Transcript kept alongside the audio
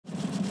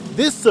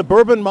This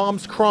suburban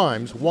mom's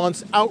crimes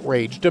once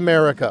outraged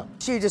America.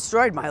 She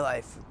destroyed my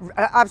life,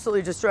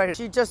 absolutely destroyed it.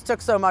 She just took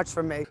so much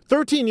from me.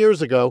 13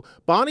 years ago,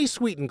 Bonnie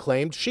Sweeten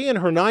claimed she and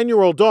her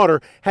 9-year-old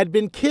daughter had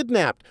been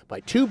kidnapped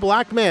by 2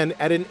 black men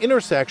at an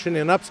intersection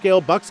in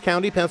upscale Bucks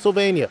County,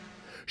 Pennsylvania.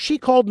 She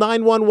called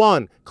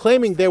 911,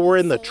 claiming they were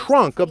in the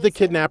trunk of the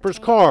kidnapper's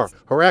car.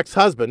 Her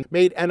ex-husband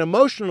made an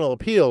emotional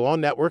appeal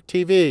on network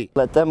TV.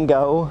 Let them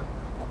go.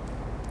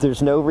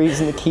 There's no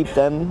reason to keep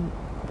them.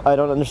 I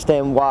don't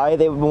understand why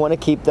they would want to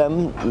keep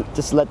them.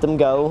 Just let them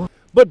go.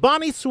 But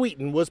Bonnie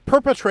Sweeten was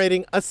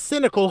perpetrating a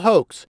cynical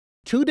hoax.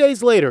 2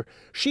 days later,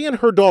 she and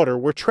her daughter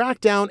were tracked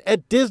down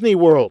at Disney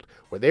World,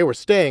 where they were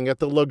staying at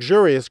the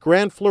luxurious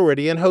Grand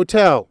Floridian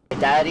Hotel.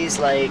 Daddy's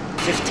like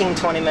 15,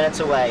 20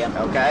 minutes away,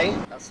 okay?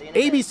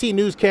 ABC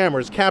News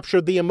cameras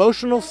captured the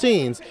emotional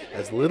scenes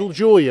as little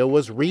Julia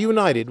was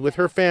reunited with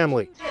her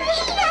family.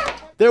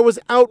 There was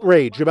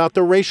outrage about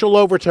the racial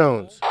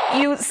overtones.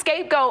 You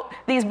scapegoat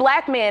these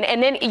black men,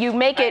 and then you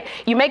make it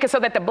so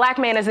that the black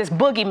man is this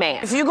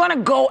boogeyman. If you're gonna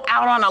go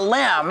out on a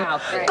limb,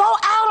 go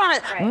out on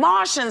it.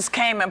 Martians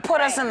came and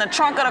put us in the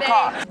trunk of the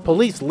car.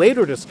 Police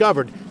later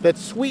discovered that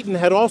Sweeten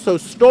had also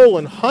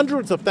stolen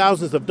hundreds of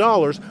thousands of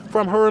dollars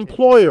from her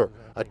employer,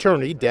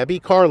 attorney Debbie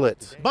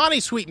Carlitz.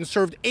 Bonnie Sweeten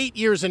served 8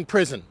 years in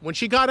prison. When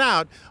she got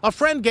out, a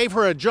friend gave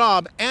her a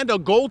job and a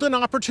golden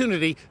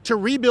opportunity to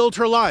rebuild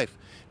her life.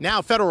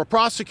 Now federal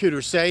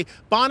prosecutors say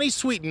Bonnie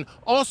Sweeten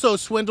also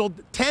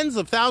swindled tens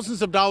of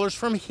thousands of dollars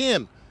from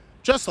him,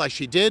 just like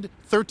she did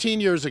 13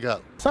 years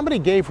ago. Somebody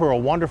gave her a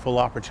wonderful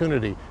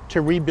opportunity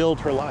to rebuild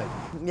her life.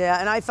 Yeah,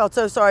 and I felt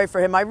so sorry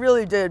for him. I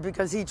really did,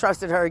 because he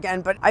trusted her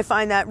again. But I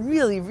find that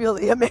really,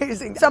 really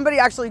amazing. Somebody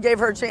actually gave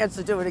her a chance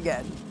to do it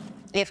again.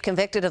 If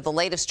convicted of the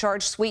latest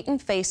charge, Sweeten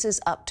faces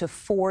up to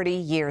 40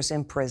 years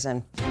in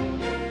prison.